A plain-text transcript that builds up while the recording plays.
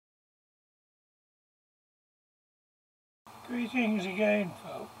Greetings again,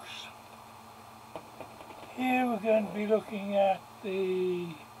 folks. Here we're going to be looking at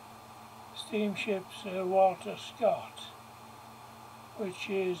the steamship Sir Walter Scott, which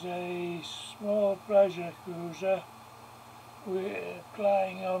is a small pleasure cruiser. We're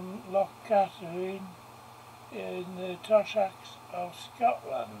plying on Loch Katrine in the Trossachs of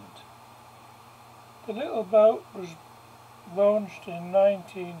Scotland. The little boat was launched in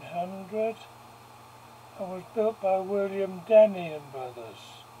 1900 and was built by William Denny and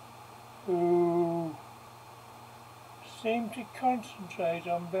Brothers, who seemed to concentrate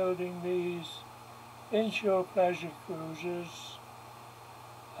on building these inshore pleasure cruisers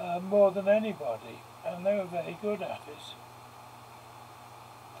more than anybody, and they were very good at it.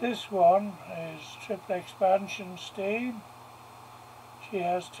 This one is triple expansion steam. She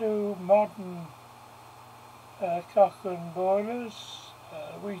has two modern Cochrane boilers,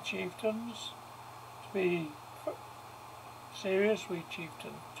 Wee Chieftains, to be serious, Wee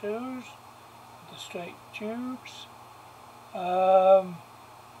Chieftain 2s, with the straight tubes, and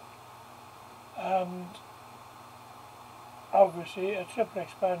obviously a triple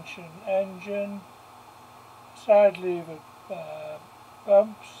expansion engine, side lever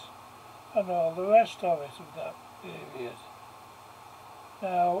bumps, and all the rest of it of that period.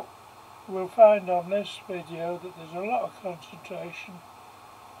 Now, we'll find on this video that there's a lot of concentration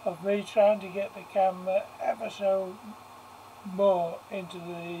of me trying to get the camera ever so more into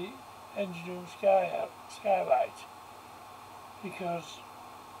the engine room skylight, because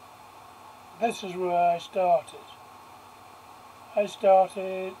this is where I started. I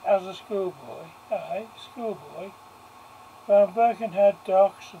started as a schoolboy, around Birkenhead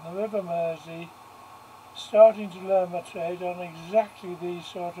docks and the River Mersey, starting to learn my trade on exactly these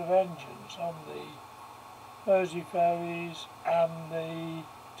sort of engines on the Mersey ferries and the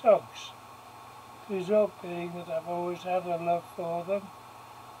tugs. The result being that I've always had a love for them,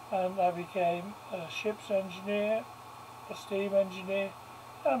 and I became a ship's engineer, a steam engineer,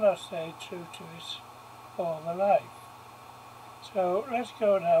 and I've stayed true to it all my life. So let's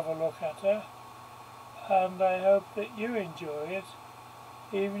go and have a look at her, and I hope that you enjoy it,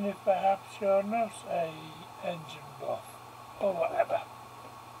 even if perhaps you're not a engine buff or whatever.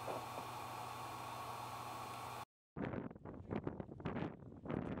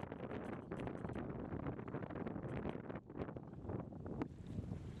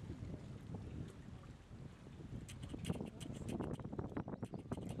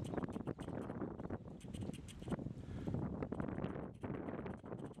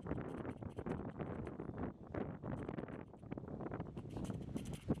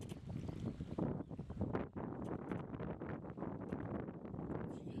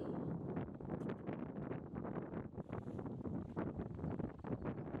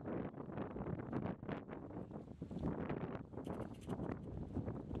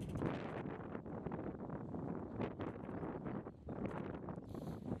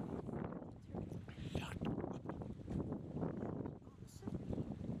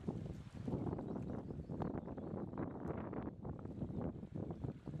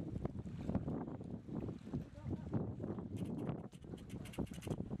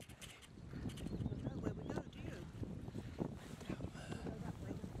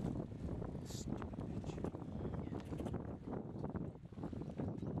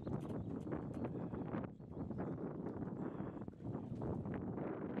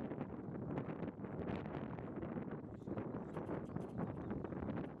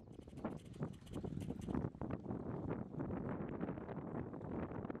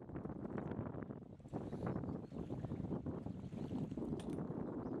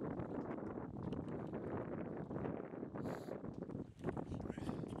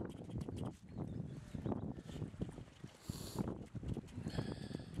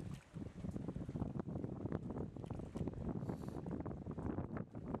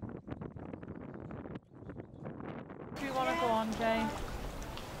 Do you want to go on, Jane?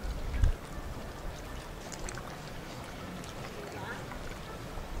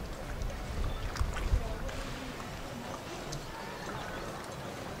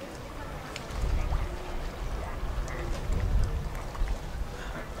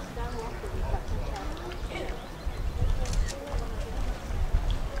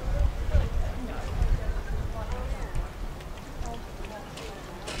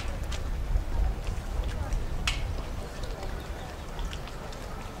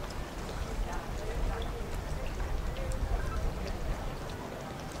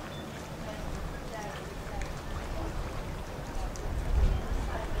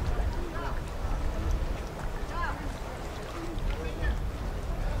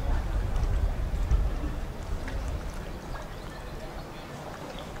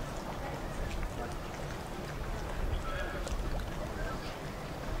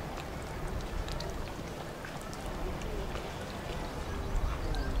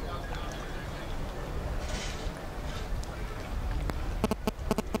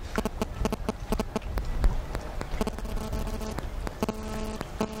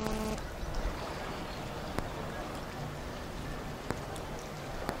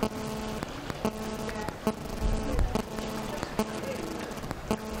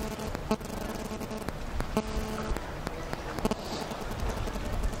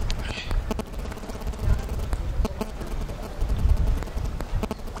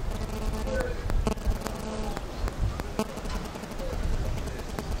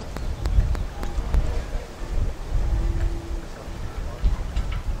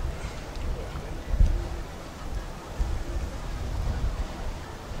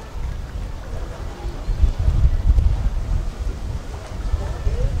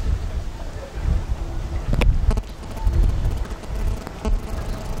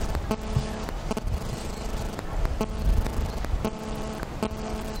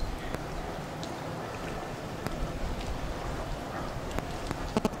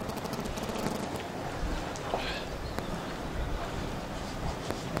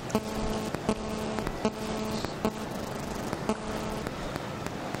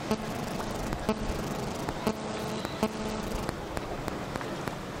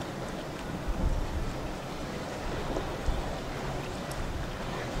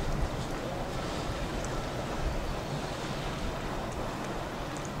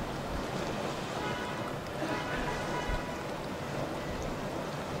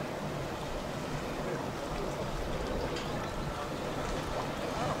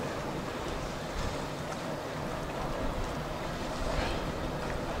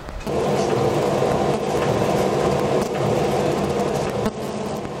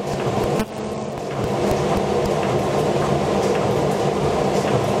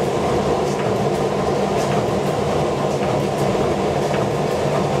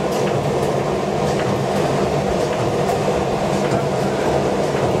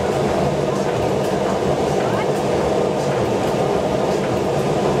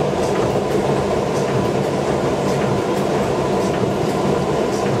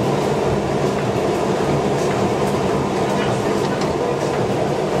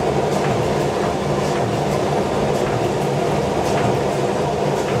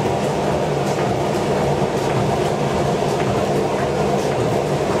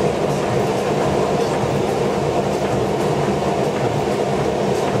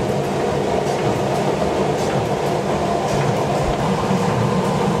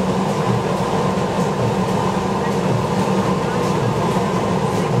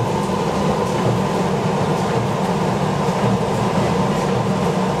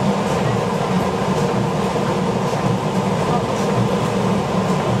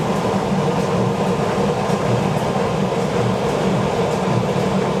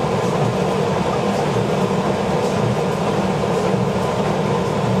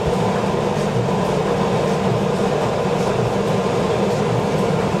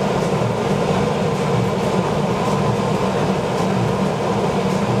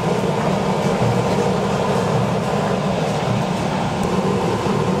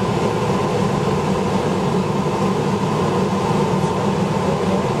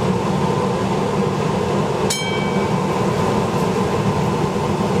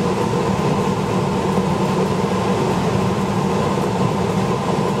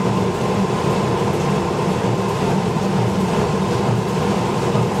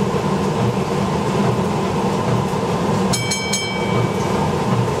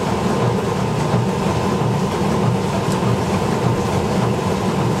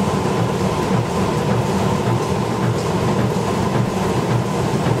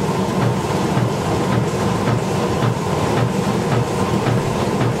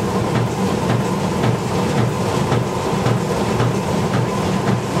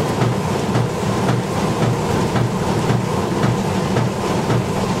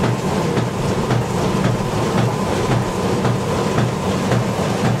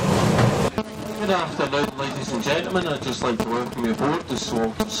 afternoon, ladies and gentlemen. I'd just like to welcome you aboard the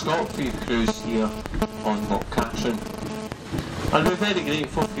Swallow Scott for your cruise here on Loch Katrine. And we're very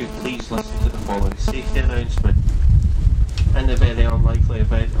grateful if you please listen to the following safety announcement. In the very unlikely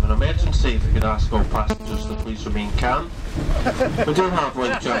event of an emergency, if we could ask all passengers to please remain calm. We do have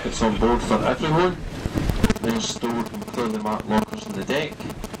life jackets on board for everyone. They're stored in clearly marked lockers on the deck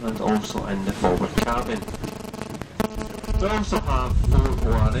and also in the forward cabin. We also have 4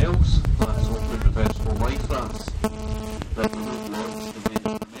 ORLs, that's open reversible life rafts, that will not launch in the event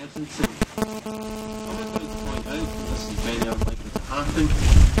of emergency. I would like to point out that this is very unlikely to happen.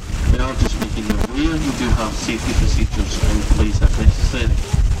 We are just making you aware we do have safety procedures in place if necessary.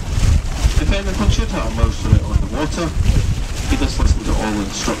 If anyone should have a mouse right on the water, you just listen to all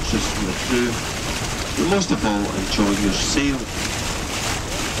instructions from the crew, but most of all enjoy your sail.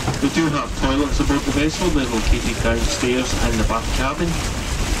 We do have toilets aboard the vessel. They're located downstairs in the back cabin.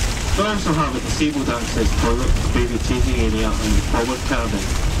 We also have a disabled access toilet, baby changing area and the forward cabin.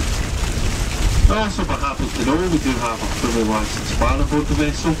 Also, but happen to know, we do have a fully licensed bar aboard the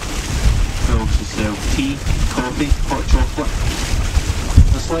vessel. We also sell tea, coffee, hot chocolate,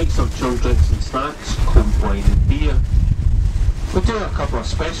 as likes of chilled drinks and snacks, cold wine and beer. We do a couple of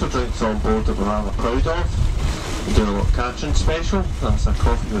special drinks on board that we're rather proud of. We do a Loch Katrine special, that's a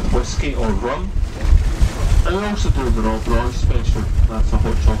coffee with whiskey or rum. And we also do the Raw Bronze special, that's a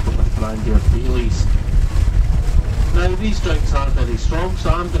hot chocolate with brandy or Baileys. Now these drinks are very strong,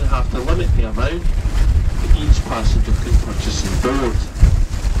 so I'm going to have to limit the amount that each passenger can purchase on board.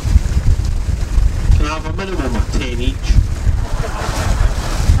 Can I have a minimum of 10 each?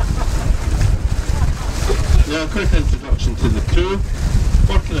 Now a quick introduction to the crew.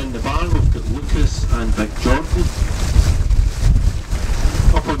 Working in the bar we've got Lucas and Big Jordan.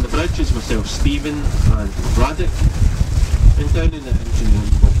 Up on the bridge is myself, Stephen and Braddock, and down in the engine room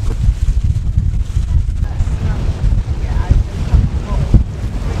we've got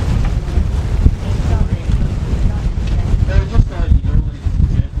just to let you know, ladies and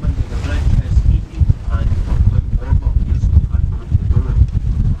gentlemen, that the bridge is heated and we're quite warm up here, so we can't go to the door.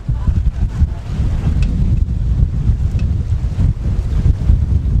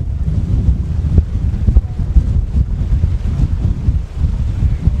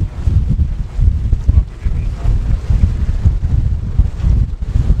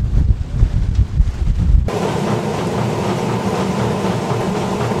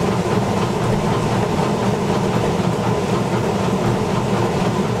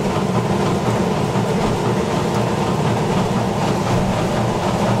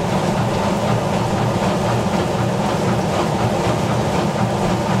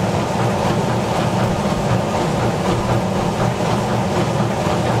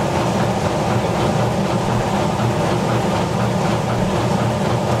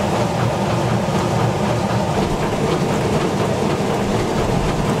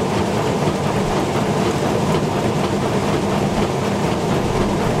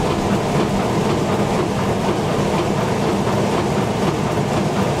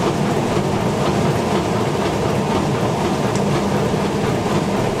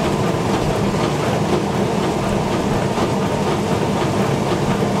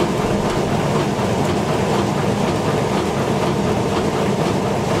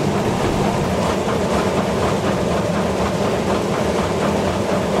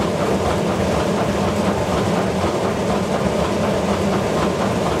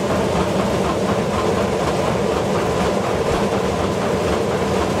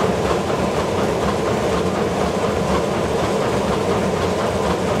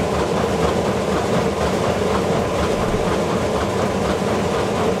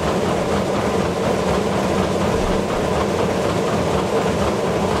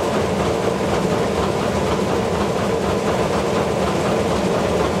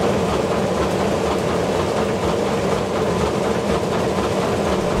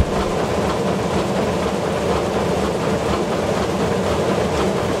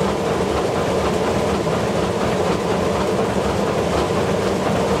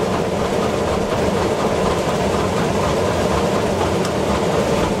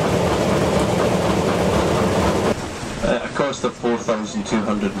 Cost of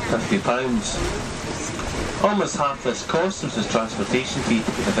 £4,250. Almost half this cost was the transportation fee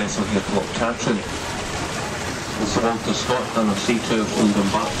to get the vessel here to Loch Katrine. The Sir Walter Scott and our sea trials from them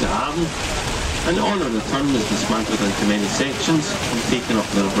back to Arden, and on our return was dismantled into many sections and taken up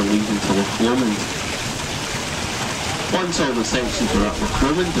the river leading to Loch Lomond. Once all the sections were at Loch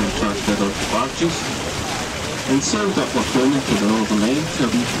Lomond, they were transferred onto barges and sailed up Loch Lomond to the northern end to a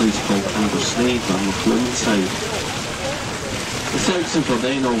wee place called Inversnaid on Loch Lomond side. The sections were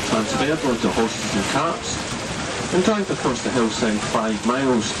then all transferred onto horses and carts and dragged across the hillside 5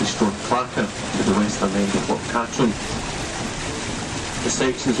 miles to Stone Clacker to the western end of Loch Katrine. The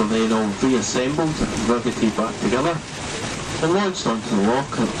sections were then all reassembled and riveted back together and launched onto the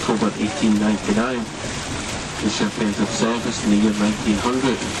loch in October 1899. The ship entered service in the year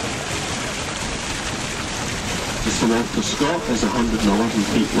 1900. The Sir Walter Scott is 111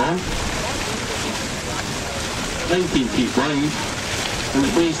 feet long, 19 feet wide, and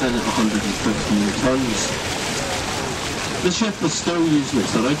it weighs in at 115 tons. The ship is still using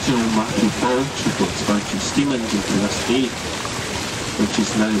its original Matthew Bulge with expansion steam engine to this day, which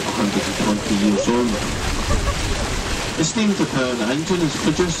is now 120 years old. The steam to power the engine is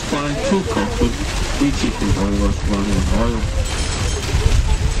produced by 2 Cochrane reheating boilers running on oil.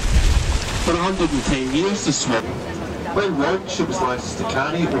 For 110 years the Swap, when launched, it was licensed to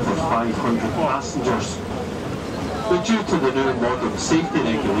carry over 500 passengers. But due to the new modern safety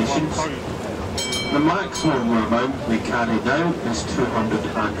regulations, reservations. The maximum amount we carry now is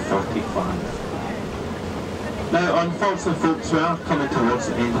 235. Now, unfortunately folks, we are coming towards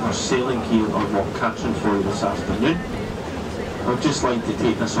the end of our sailing here on Loch Katrine for you this afternoon. I'd just like to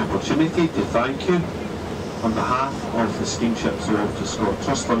take this opportunity to thank you on behalf of the steamships Water Scott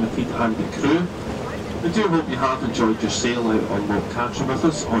Trust Limited and the crew. We do hope you have enjoyed your sail out on Loch Katrine with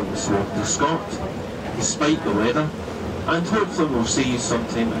us on the Water Scott, despite the weather, and hopefully we'll see you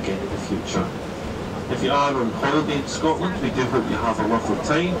sometime again in the future. If you are on holiday in Scotland, we do hope you have a lovely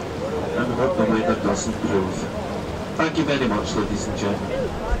time, and we hope the weather does improve. Thank you very much, ladies and gentlemen.